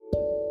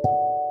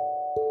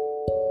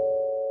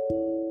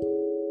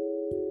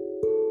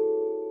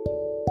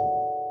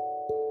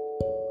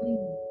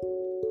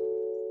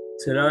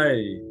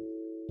Today,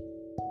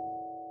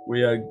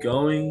 we are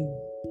going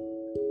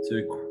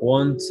to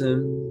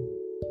quantum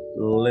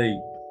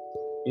leap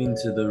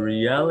into the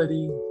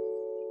reality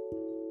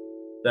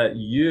that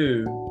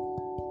you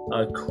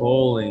are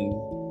calling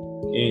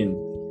in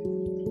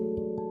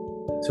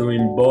to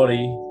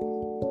embody,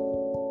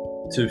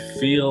 to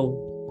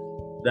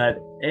feel that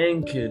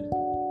anchored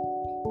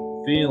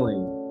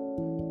feeling,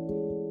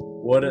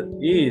 what it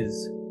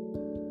is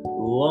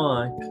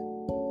like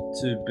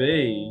to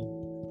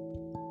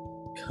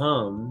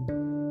become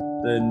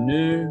the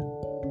new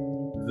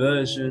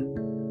version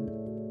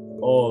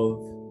of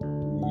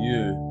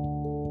you,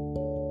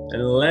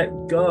 and let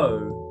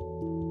go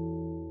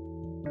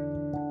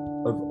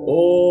of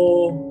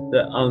all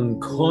the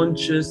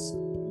unconscious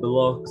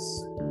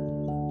blocks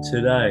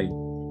today.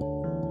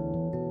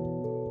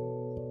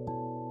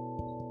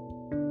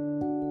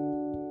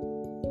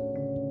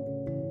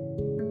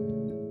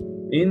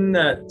 In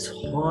that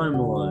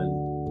timeline,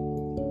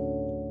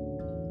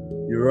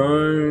 your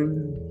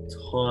own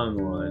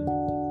timeline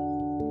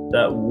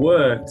that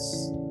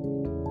works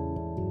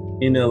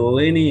in a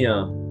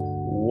linear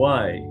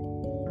way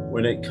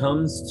when it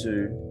comes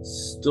to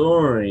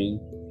storing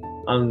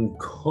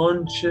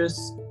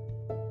unconscious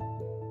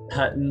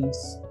patterns,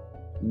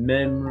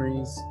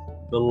 memories,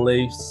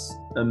 beliefs,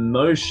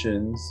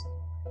 emotions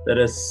that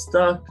are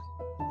stuck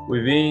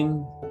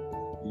within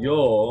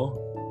your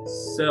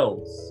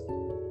cells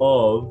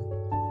of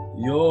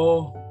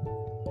your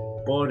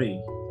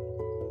body.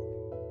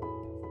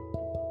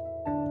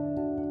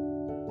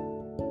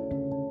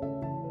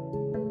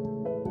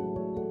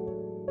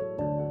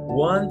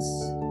 Once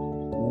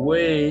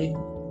we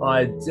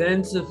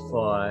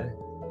identify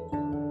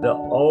the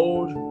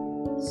old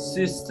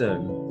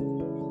system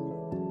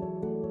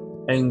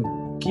and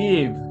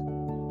give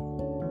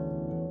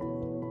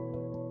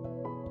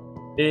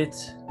it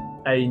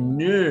a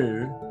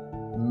new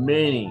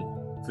meaning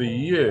for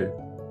you,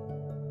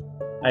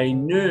 a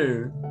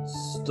new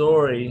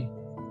story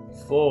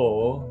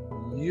for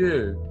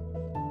you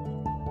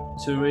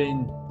to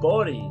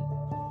embody,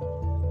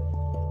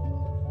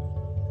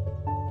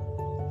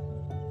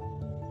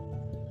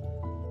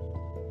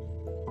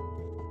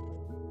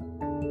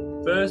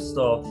 first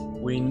off,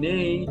 we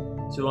need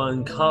to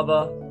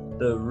uncover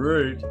the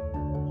root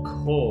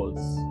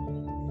cause.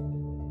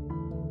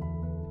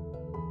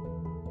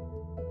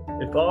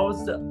 If I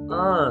was to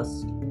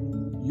ask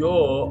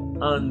your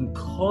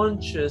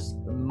unconscious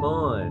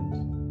mind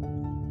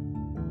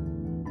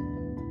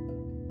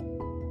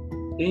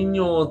in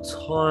your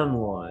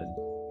timeline,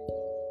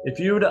 if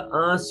you were to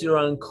ask your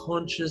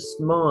unconscious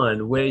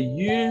mind where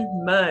you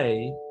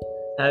may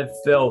have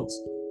felt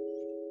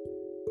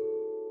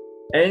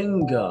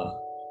anger,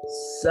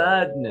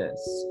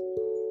 sadness,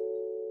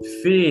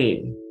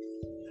 fear,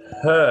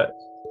 hurt,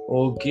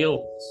 or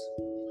guilt,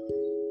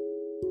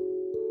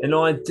 and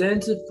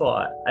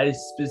identify a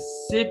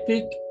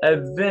specific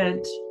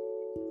event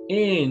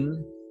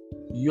in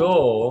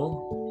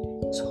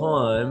your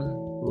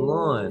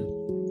timeline.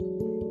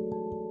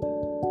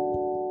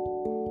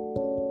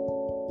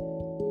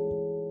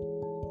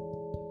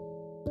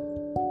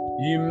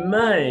 You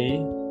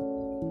may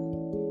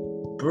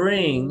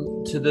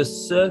bring to the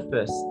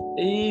surface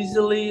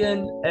easily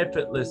and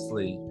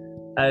effortlessly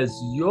as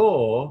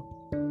your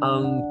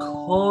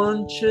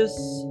unconscious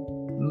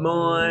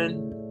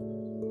mind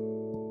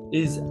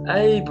is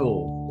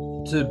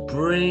able to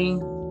bring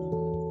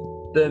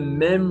the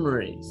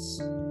memories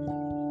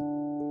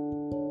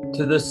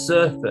to the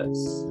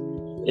surface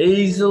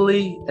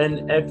easily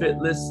and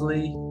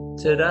effortlessly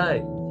today.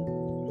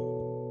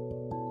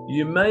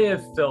 You may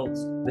have felt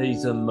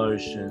these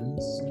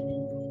emotions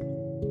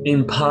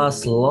in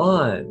past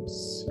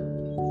lives,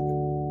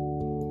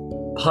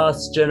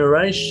 past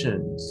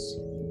generations,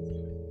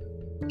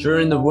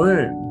 during the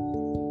womb,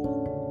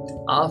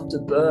 after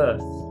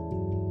birth.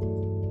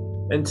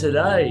 And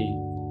today,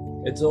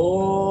 it's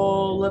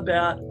all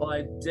about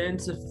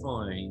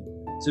identifying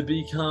to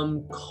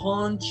become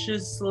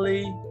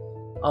consciously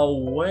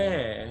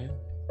aware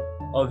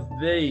of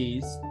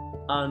these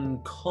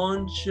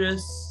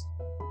unconscious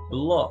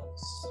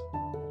blocks.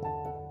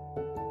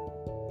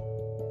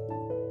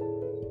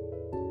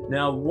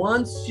 Now,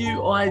 once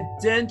you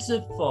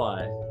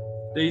identify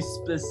these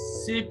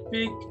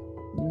specific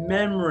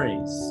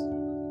memories,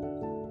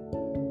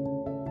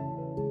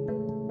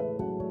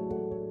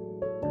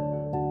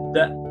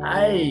 the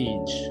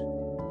age,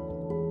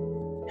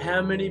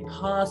 how many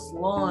past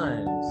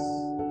lives,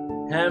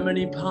 how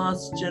many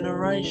past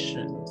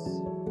generations,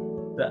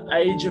 the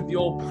age of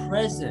your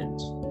present,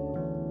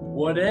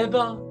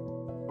 whatever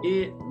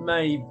it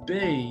may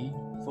be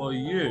for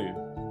you,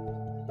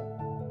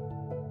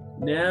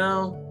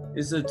 now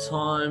is the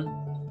time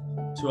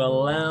to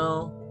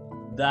allow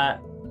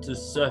that to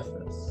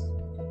surface.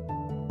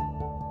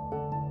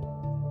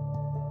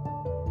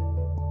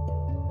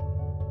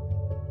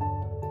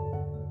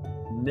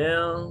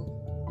 Now,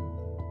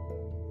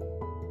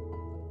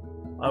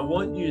 I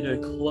want you to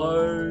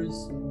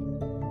close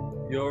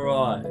your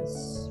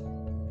eyes.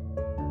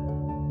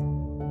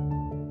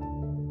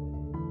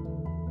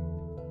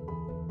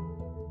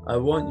 I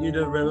want you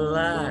to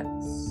relax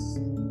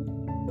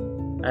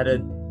at a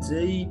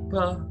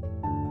deeper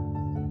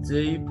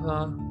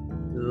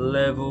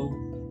level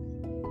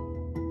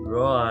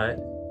right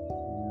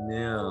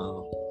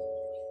now.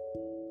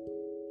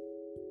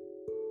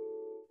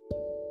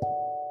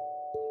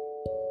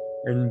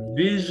 And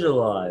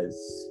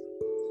visualize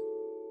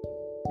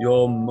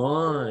your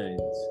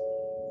mind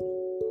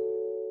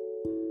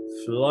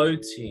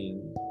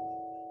floating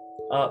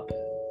up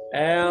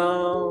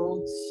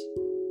out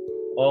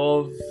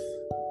of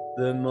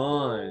the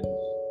mind,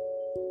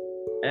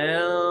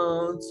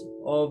 out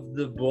of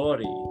the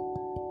body,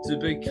 to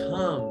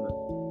become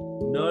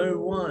no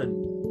one,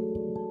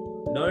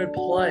 no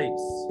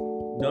place,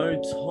 no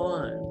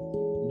time,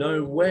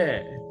 no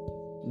where,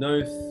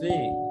 no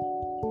thing,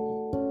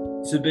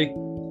 to be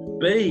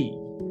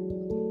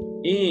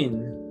in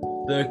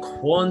the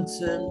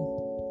quantum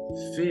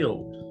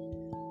field.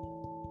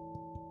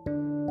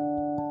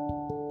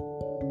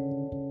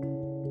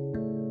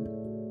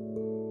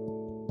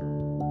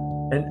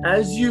 And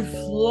as you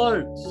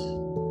float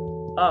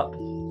up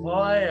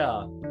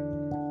higher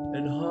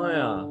and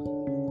higher,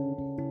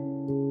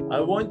 I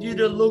want you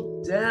to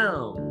look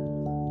down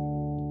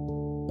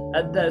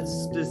at that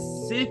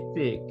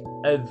specific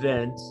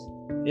event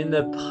in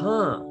the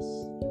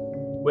past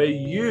where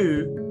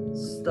you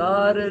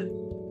started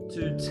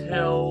to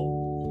tell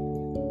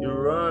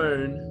your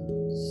own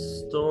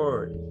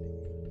story,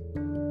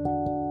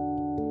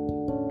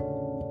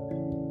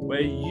 where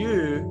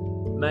you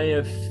may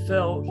have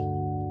felt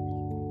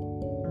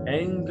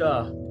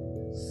anger,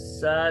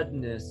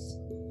 sadness,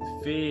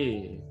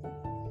 fear,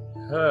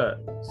 hurt,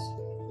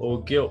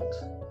 or guilt.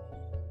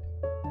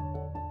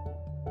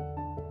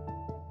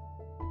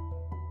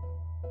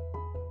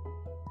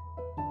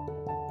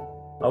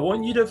 I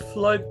want you to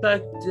float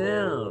back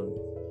down,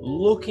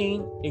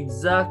 looking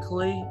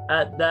exactly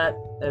at that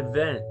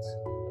event.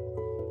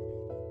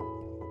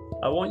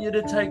 I want you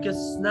to take a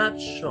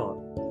snapshot.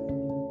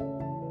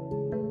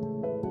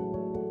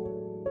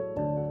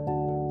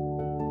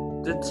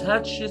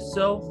 Detach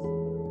yourself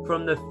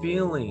from the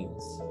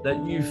feelings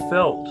that you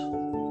felt.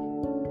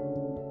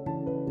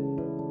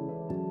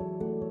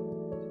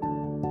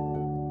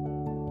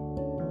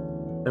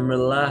 And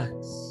relax.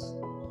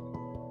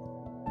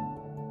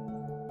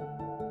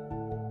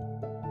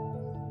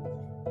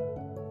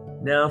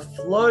 Now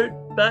float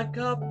back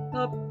up,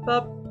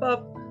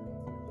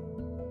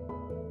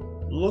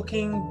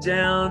 looking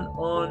down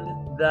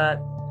on that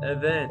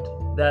event,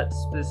 that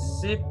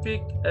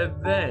specific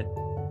event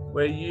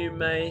where you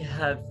may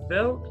have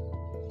felt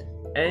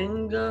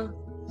anger,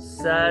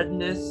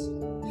 sadness,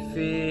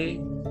 fear,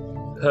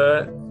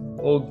 hurt,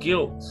 or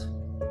guilt.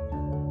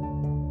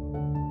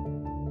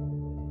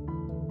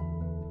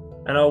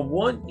 And I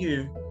want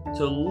you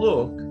to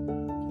look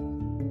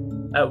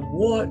at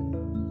what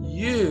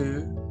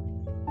you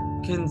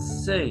can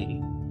see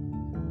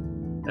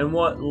and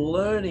what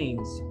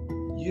learnings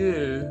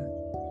you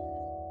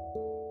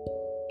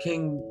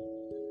can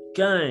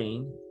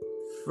gain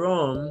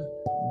from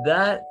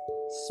that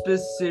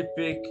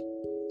specific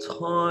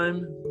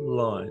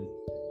timeline.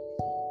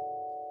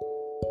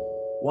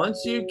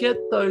 Once you get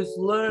those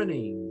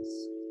learnings,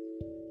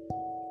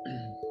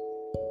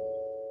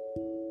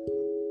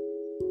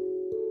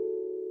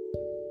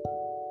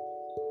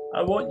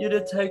 I want you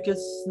to take a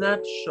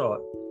snapshot,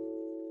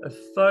 a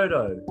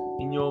photo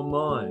in your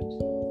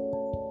mind.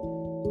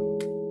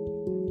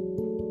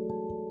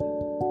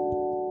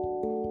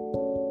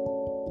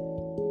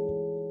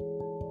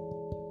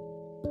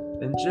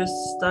 And just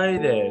stay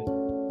there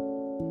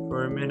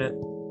for a minute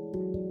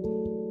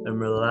and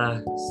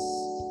relax.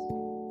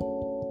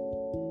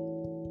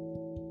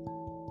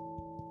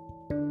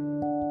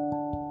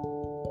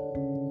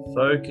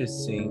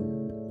 Focusing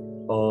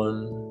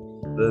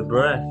on the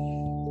breath.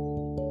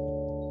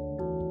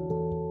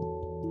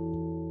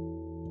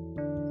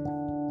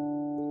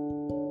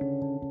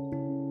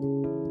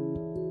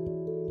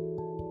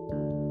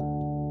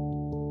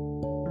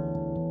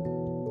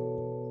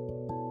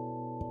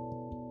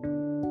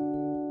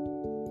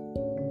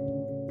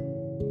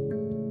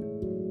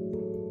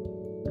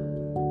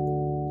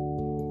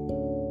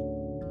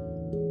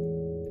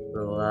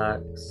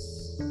 Relax.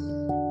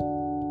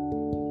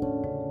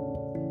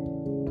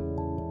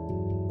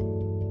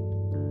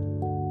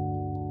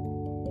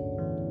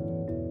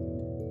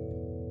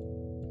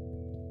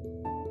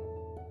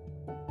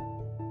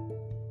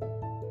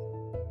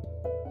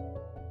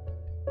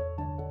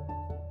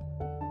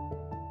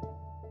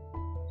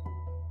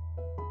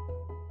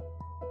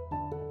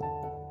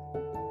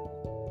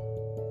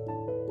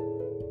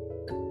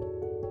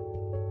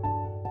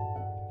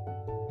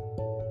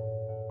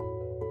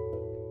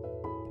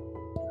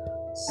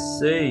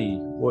 See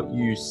what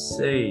you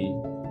see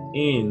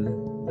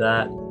in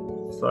that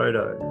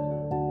photo.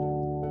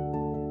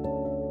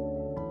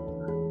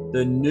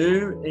 The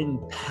new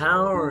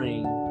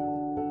empowering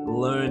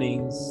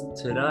learnings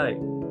today.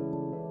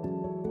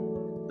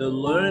 The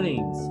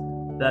learnings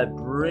that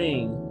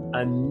bring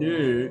a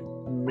new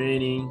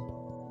meaning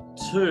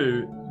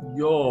to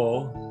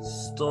your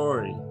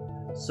story,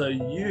 so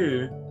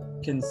you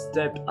can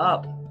step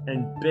up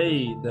and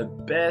be the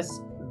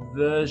best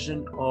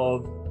version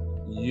of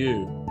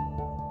you.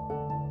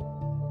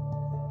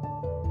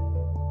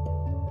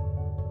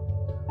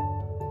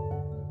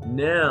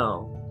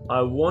 Now,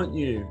 I want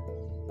you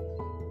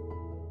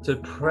to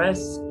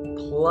press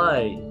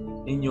play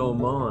in your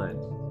mind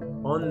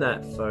on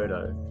that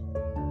photo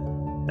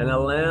and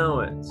allow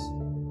it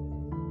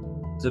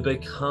to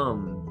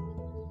become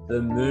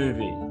the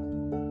movie.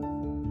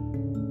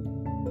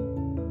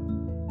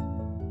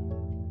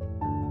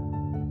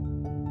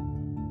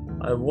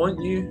 I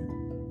want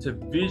you to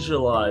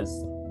visualize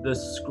the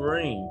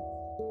screen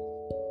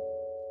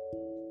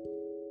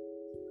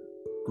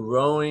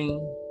growing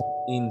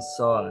in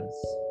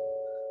size,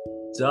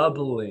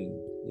 doubling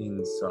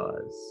in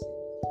size,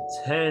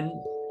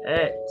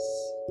 10x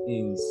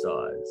in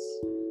size,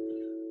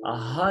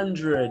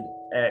 100x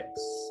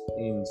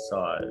in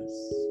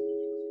size,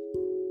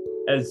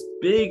 as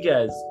big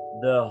as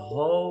the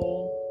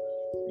whole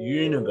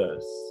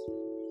universe.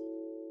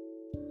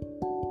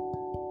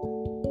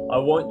 I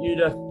want you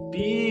to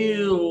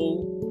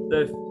feel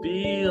the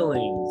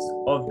feelings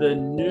of the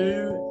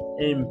new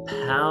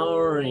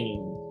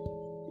empowering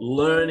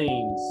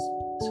learnings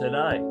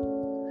today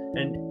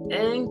and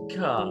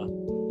anchor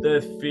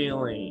the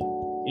feeling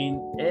in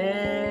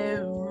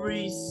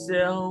every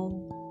cell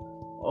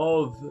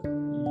of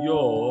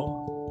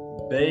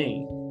your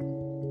being.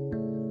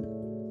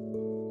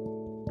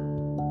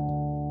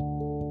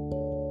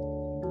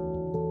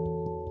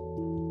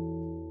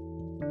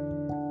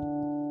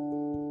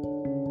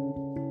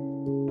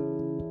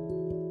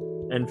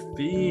 And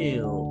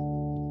feel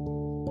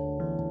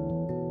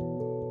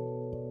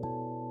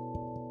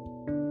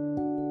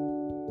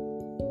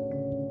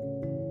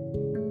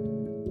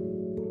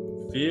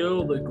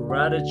the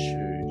gratitude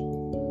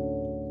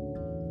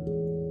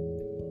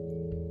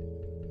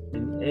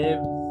in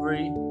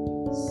every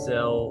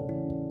cell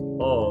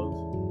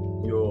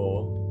of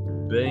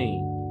your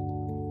being.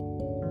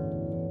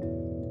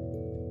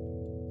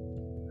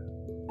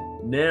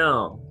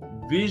 Now,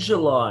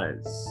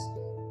 visualize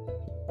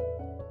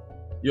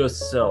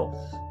yourself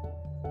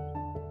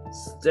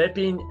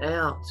stepping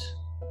out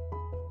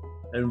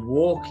and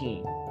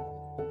walking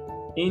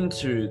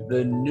into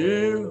the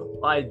new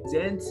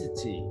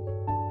identity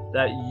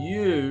that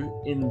you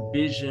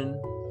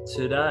envision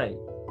today.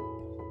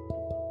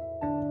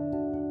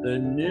 The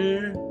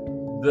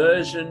new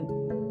version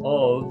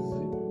of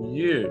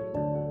you,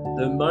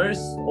 the most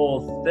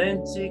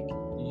authentic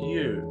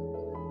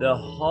you, the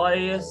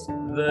highest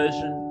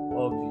version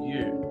of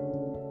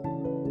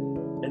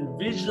you. And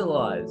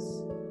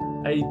visualize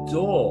a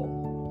door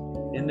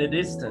in the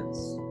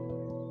distance.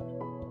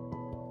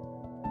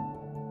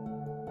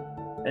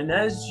 And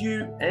as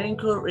you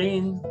anchor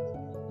in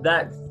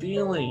that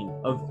feeling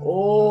of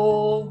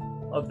all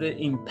of the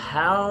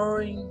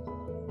empowering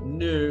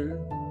new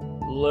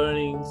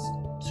learnings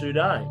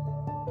today,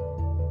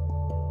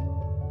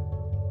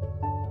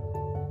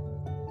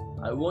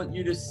 I want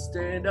you to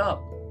stand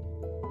up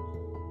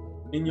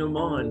in your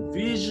mind.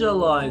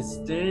 Visualize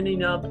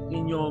standing up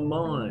in your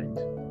mind,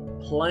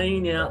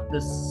 playing out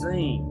the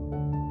scene,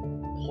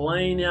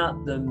 playing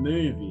out the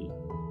movie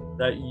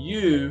that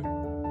you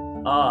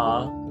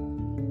are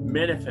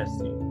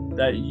manifesting,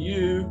 that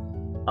you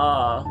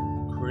are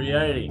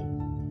creating.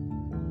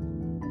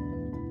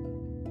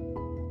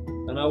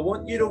 And I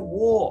want you to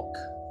walk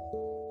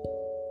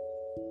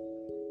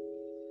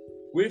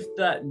with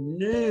that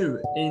new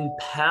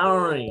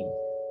empowering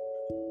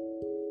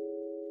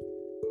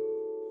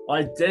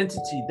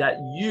identity that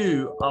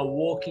you are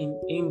walking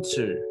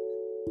into.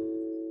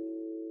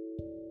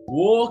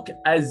 Walk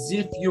as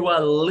if you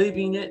are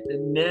living it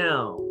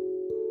now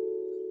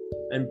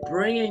and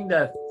bringing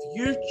the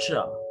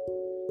future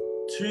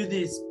to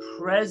this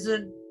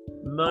present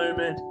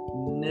moment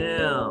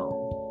now.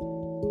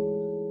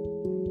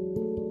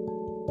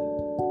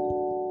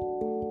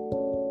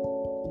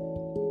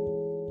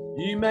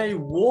 You may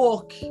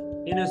walk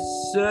in a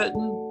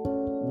certain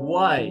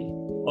way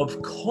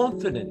of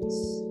confidence,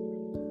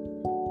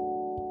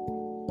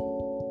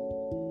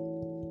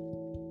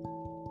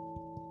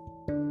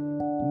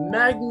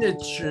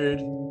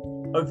 magnitude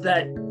of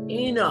that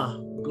inner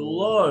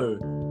glow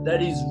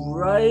that is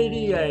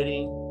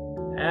radiating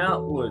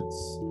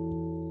outwards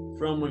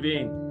from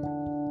within.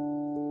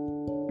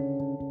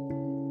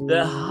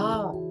 The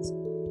heart,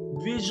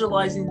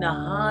 visualizing the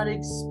heart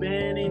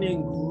expanding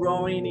and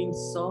growing in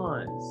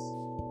size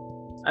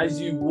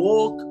as you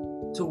walk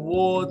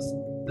towards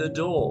the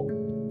door.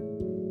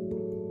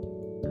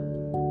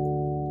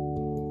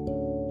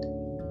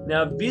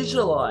 Now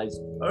visualize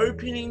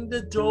opening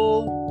the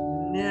door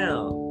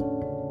now.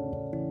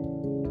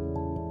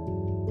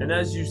 And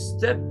as you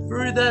step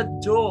through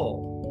that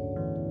door,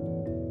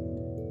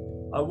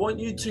 I want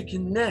you to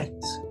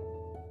connect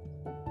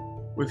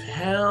with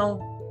how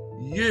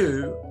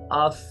you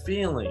are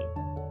feeling.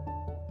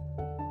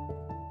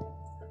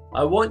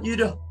 I want you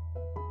to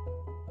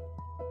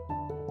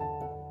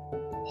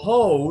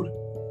hold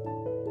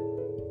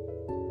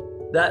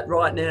that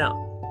right now,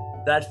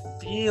 that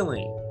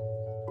feeling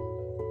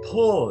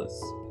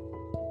Pause.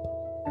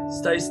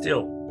 Stay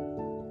still.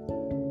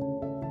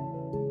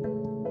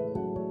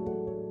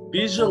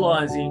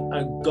 Visualizing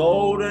a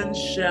golden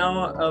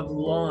shower of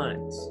light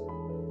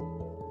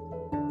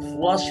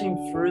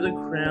flushing through the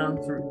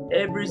crown, through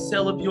every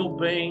cell of your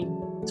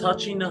being,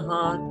 touching the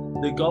heart,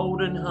 the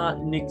golden heart,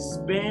 and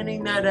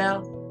expanding that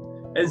out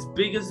as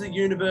big as the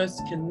universe,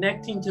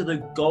 connecting to the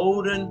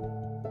golden,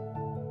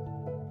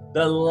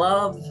 the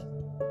love,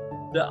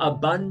 the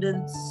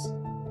abundance,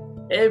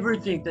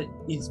 everything that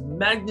is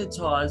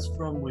magnetized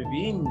from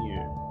within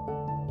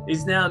you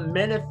is now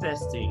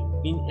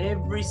manifesting in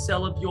every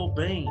cell of your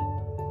being.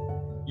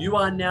 You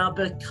are now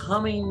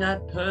becoming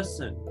that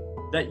person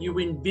that you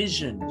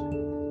envisioned.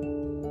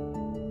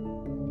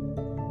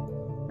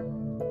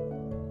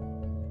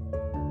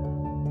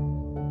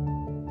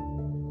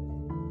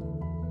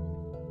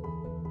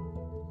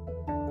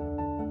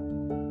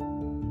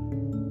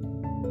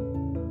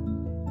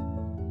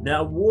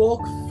 Now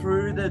walk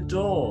through the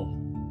door.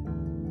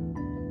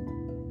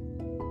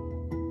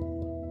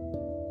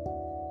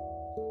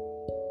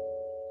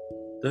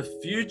 The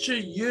future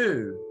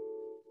you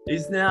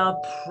is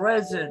now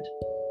present,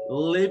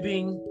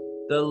 living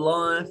the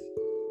life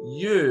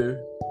you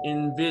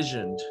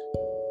envisioned.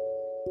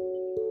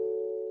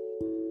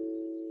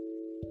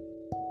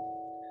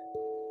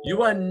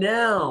 You are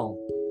now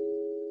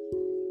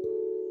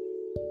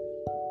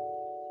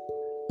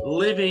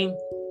living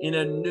in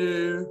a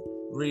new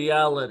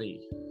reality.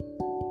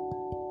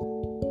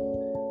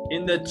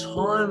 In the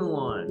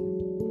timeline,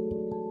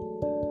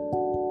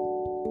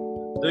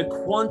 the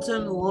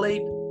quantum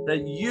leap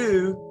that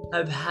you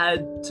have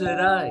had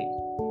today,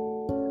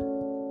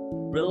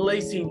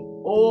 releasing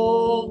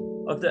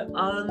all of the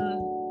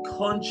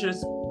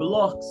unconscious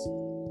blocks,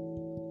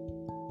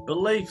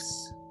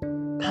 beliefs,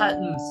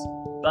 patterns,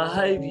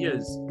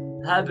 behaviors,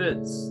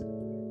 habits.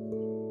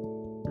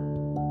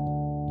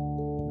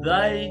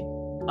 They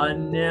are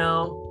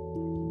now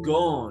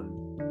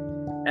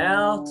gone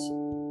out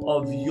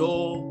of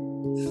your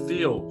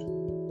field.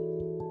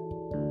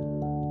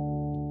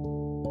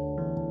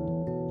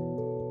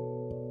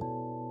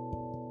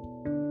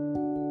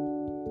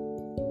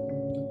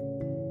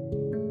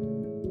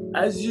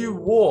 As you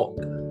walk,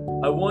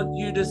 I want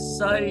you to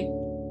say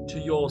to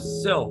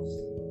yourself,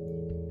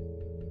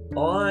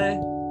 I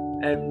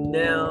am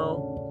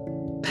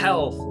now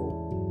powerful.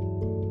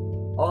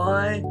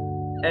 I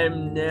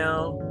am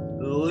now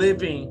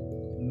living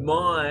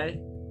my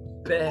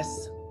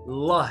best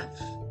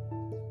life.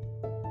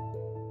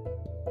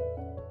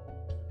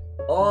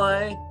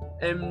 I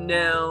am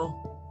now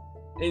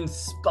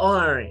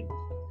inspiring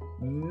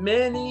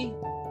many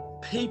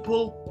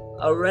people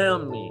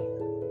around me.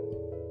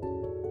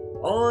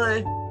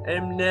 I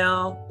am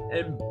now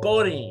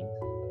embodying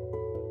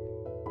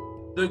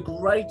the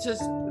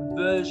greatest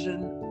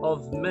version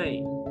of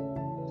me.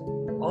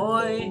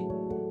 I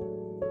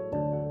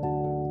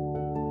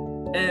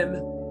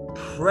am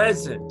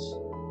present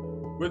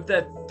with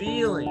that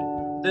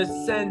feeling, the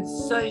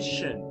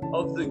sensation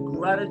of the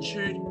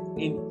gratitude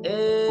in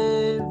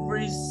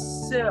every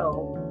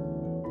cell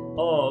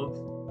of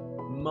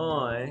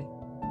my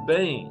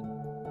being.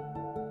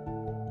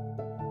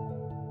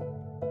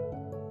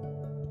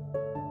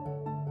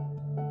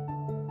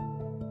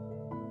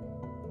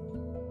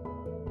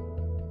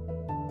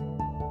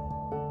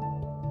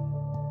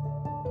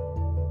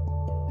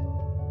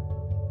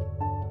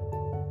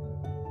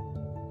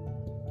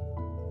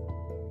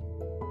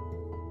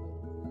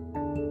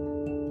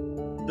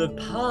 The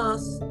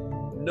past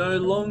no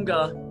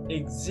longer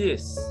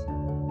exists.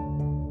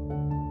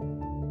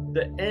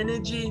 The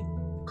energy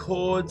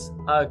cords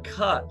are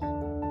cut.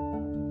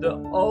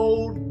 The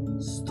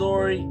old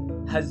story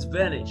has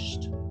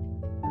vanished.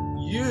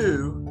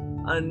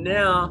 You are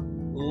now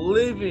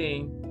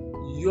living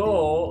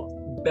your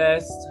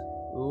best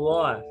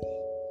life.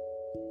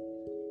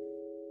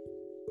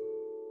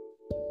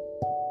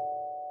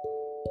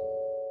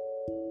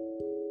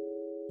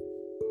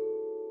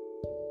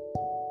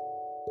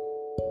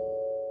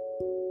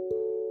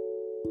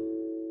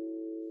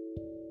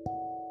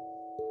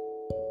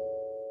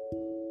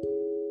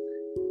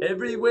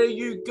 Everywhere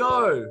you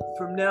go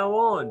from now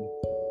on,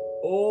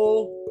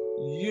 all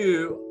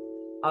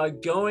you are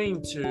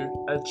going to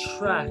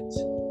attract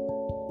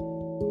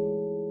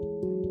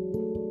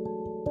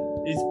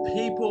is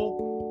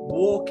people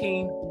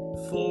walking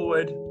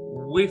forward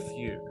with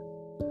you.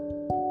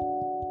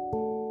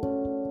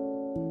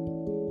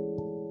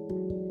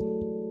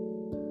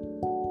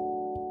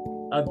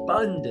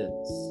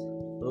 Abundance,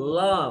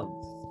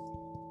 love,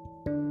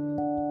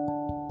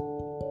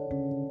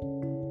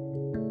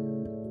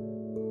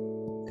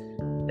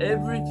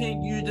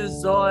 everything you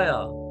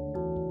desire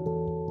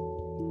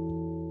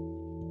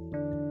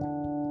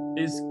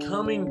is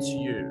coming to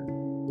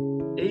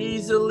you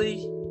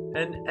easily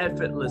and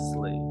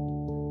effortlessly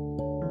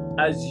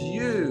as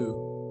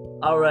you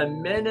are a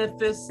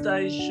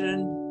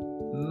manifestation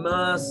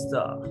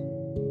master.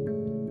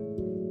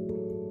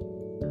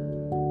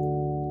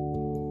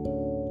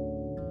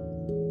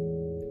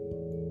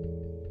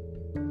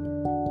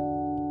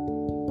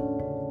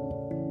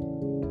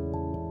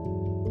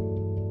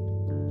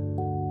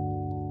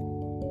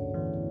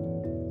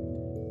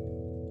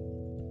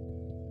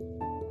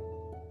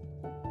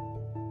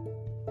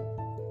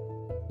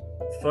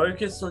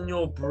 Focus on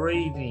your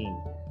breathing.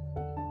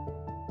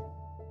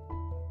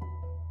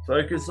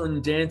 Focus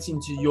on dancing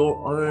to your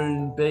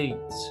own beat.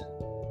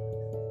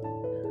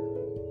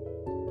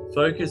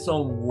 Focus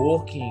on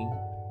walking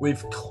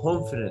with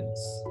confidence,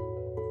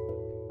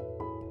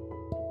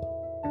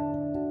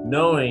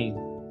 knowing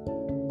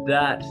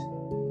that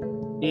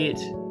it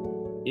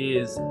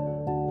is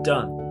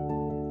done.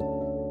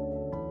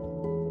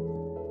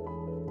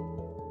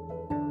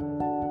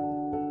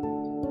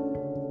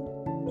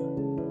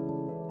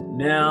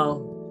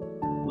 Now,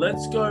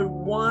 let's go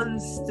one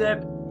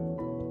step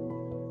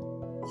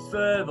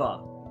further.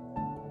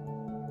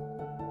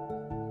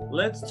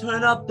 Let's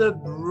turn up the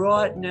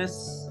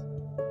brightness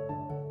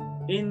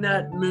in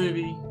that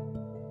movie.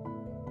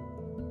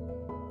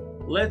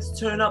 Let's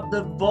turn up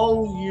the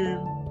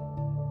volume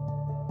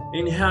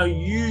in how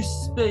you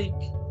speak.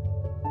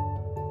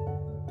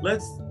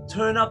 Let's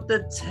turn up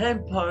the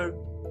tempo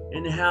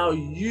in how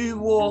you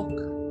walk.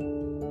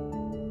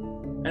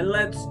 And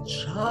let's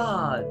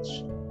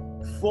charge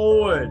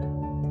forward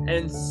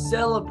and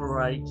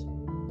celebrate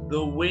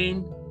the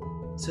win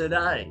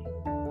today.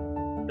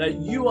 That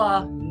you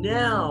are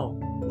now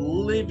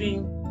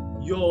living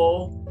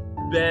your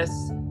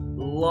best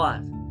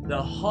life,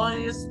 the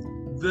highest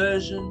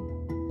version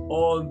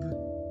of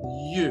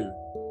you,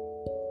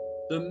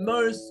 the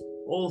most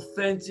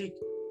authentic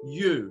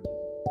you,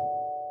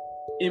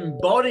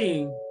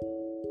 embodying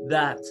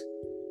that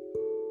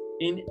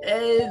in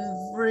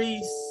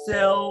every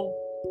cell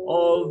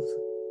of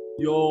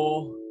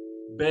your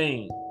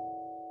being.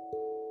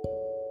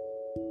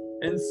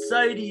 And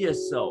say to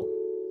yourself,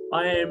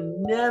 I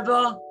am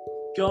never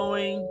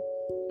going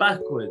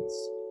backwards.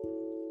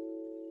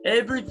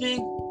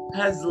 Everything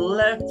has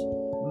left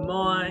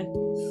my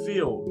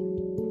field.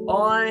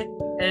 I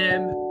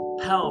am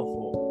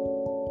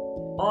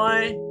powerful.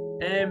 I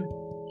am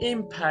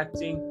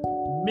impacting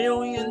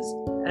millions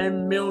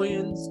and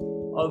millions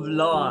of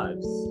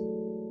lives.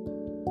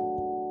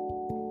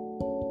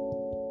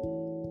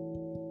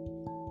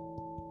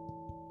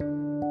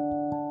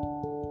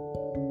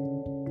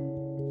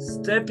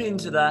 Step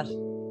into that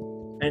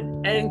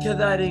and anchor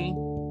that in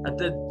at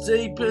the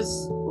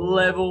deepest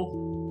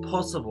level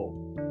possible.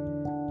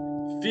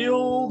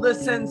 Feel the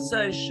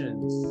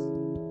sensations.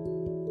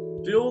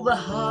 Feel the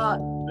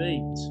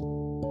heartbeat.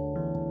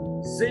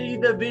 See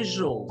the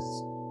visuals.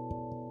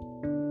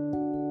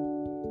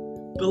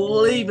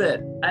 Believe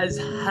it as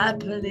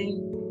happening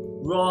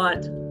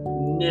right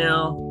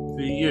now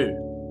for you.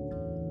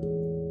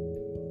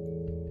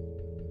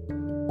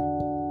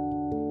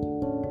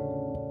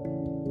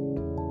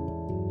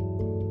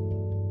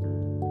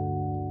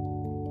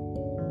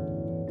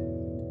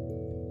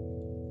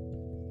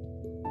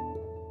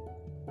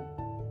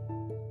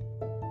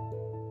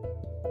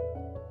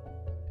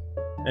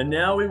 And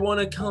now we want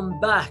to come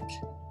back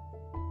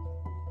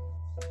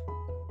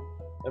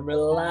and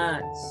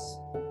relax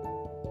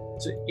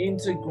to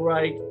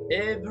integrate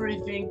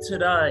everything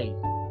today.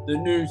 The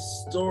new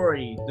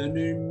story, the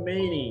new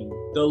meaning,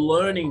 the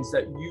learnings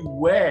that you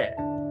wear,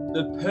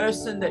 the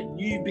person that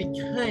you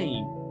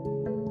became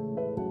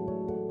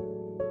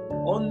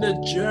on the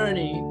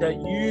journey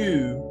that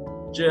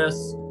you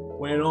just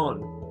went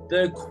on.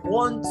 The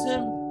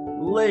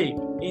quantum leap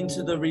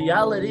into the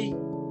reality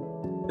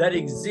that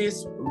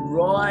exists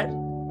right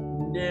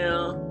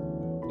now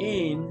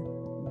in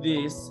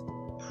this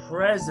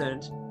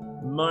present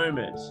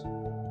moment.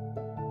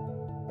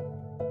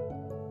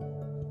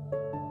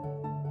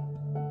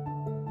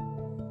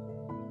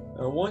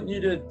 I want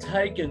you to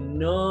take a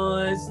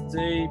nice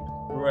deep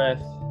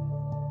breath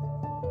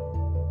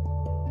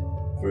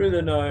through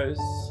the nose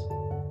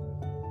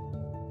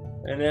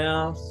and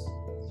out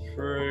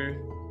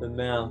through the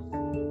mouth.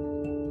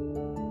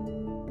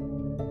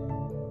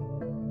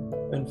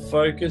 And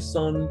focus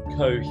on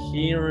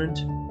coherent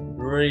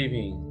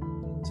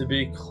breathing to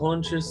be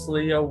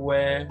consciously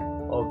aware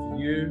of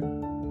you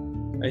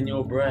and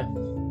your breath,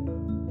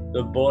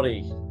 the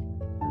body,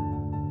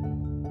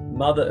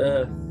 Mother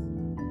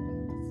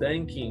Earth,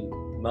 thanking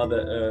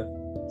Mother Earth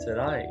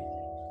today,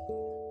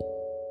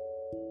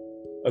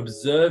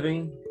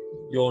 observing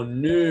your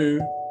new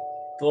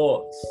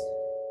thoughts.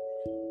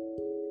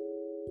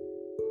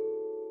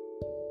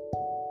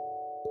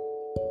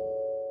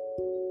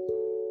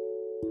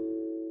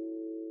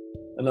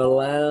 And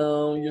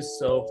allow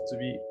yourself to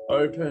be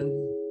open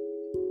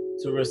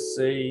to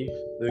receive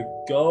the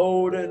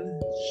golden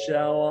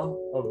shower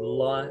of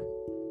light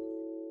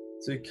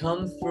to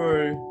come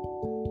through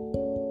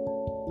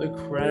the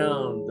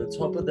crown, the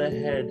top of the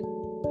head.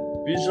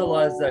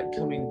 Visualize that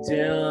coming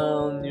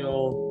down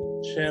your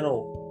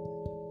channel,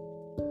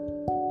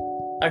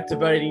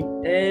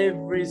 activating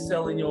every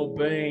cell in your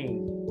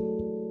being,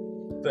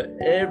 for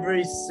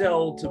every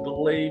cell to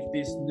believe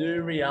this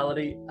new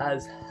reality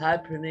as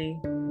happening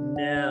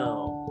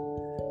now.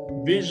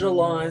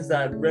 Visualize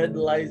that red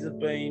laser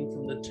beam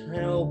from the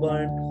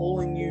tailbone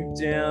pulling you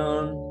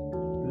down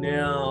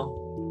now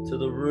to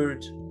the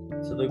root,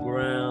 to the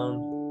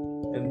ground,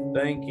 and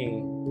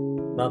thanking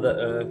Mother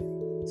Earth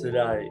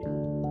today.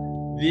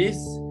 This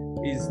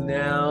is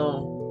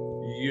now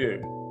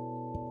you.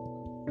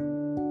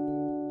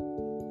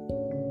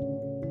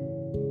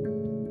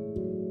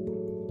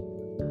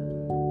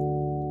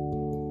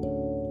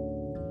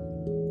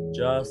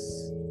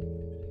 Just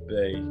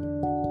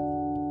be.